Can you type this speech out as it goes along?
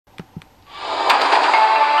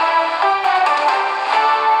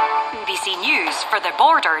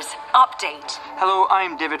Borders update. Hello,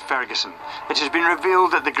 I'm David Ferguson. It has been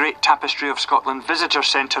revealed that the Great Tapestry of Scotland Visitor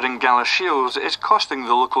Centre in Galashiels is costing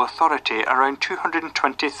the local authority around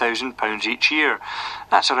 £220,000 each year.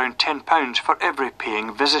 That's around £10 for every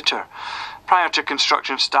paying visitor. Prior to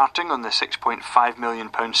construction starting on the £6.5 million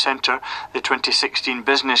centre, the 2016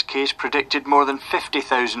 business case predicted more than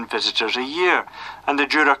 50,000 visitors a year, and the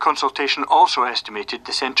Jura consultation also estimated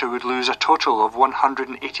the centre would lose a total of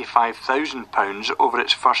 £185,000 over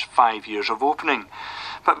its first 5 years of opening.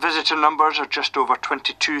 But visitor numbers are just over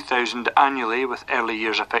 22,000 annually, with early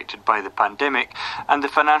years affected by the pandemic, and the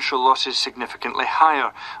financial losses significantly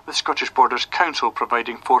higher, with Scottish Borders Council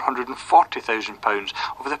providing £440,000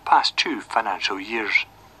 over the past 2 financial years.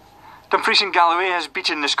 Dumfries and Galloway has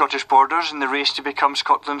beaten the Scottish Borders in the race to become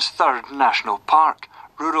Scotland's third national park.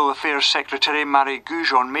 Rural Affairs Secretary Mary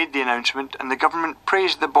Goujon made the announcement, and the government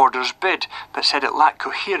praised the Borders' bid, but said it lacked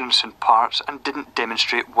coherence in parts and didn't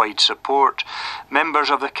demonstrate wide support.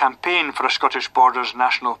 Members of the Campaign for a Scottish Borders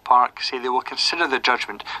National Park say they will consider the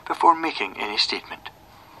judgment before making any statement.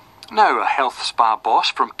 Now, a health spa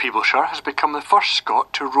boss from Peeblesshire has become the first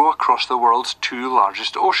Scot to row across the world's 2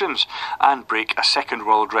 largest oceans and break a second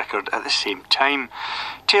world record at the same time.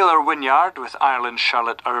 Taylor Wynyard, with Ireland's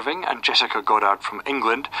Charlotte Irving and Jessica Goddard from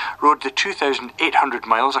England, rowed the 2,800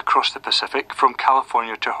 miles across the Pacific from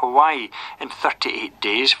California to Hawaii in 38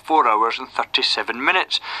 days, 4 hours and 37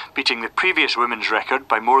 minutes, beating the previous women's record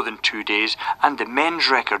by more than 2 days and the men's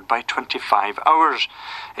record by 25 hours.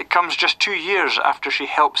 It comes just 2 years after she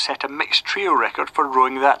helped set a mixed trio record for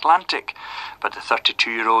rowing the Atlantic, but the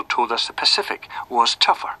 32-year-old told us the Pacific was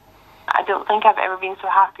tougher. I don't think I've ever been so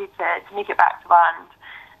happy to make it back to land.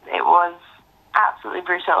 It was absolutely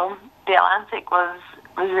brutal. The Atlantic was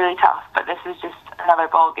really tough, but this is just another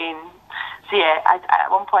ball game. So yeah,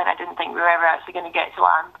 at one point I didn't think we were ever actually going to get to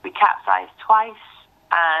land. We capsized twice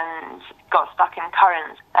and got stuck in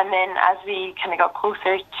currents. And then as we kind of got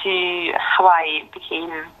closer to Hawaii, it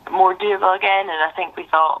became more doable again, and I think we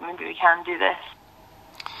thought maybe we can do this.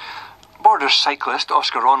 Borders cyclist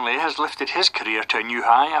Oscar Onley has lifted his career to a new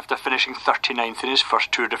high after finishing 39th in his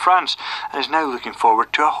first Tour de France and is now looking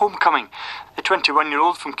forward to a homecoming. The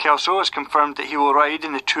 21-year-old from Kelso has confirmed that he will ride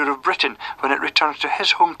in the Tour of Britain when it returns to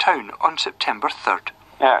his hometown on September 3rd.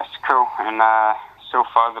 Yeah, it's cool, and so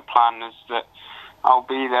far the plan is that I'll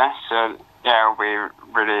be there, so yeah, it'll be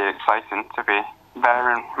really exciting to be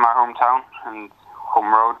there in my hometown, and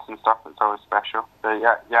home roads and stuff. It's always special. So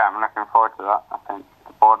yeah, I'm looking forward to that. I think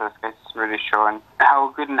the Borders is really showing how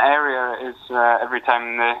good an area it is every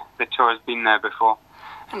time the tour has been there before.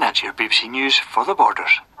 And that's your BBC News for the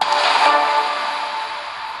Borders.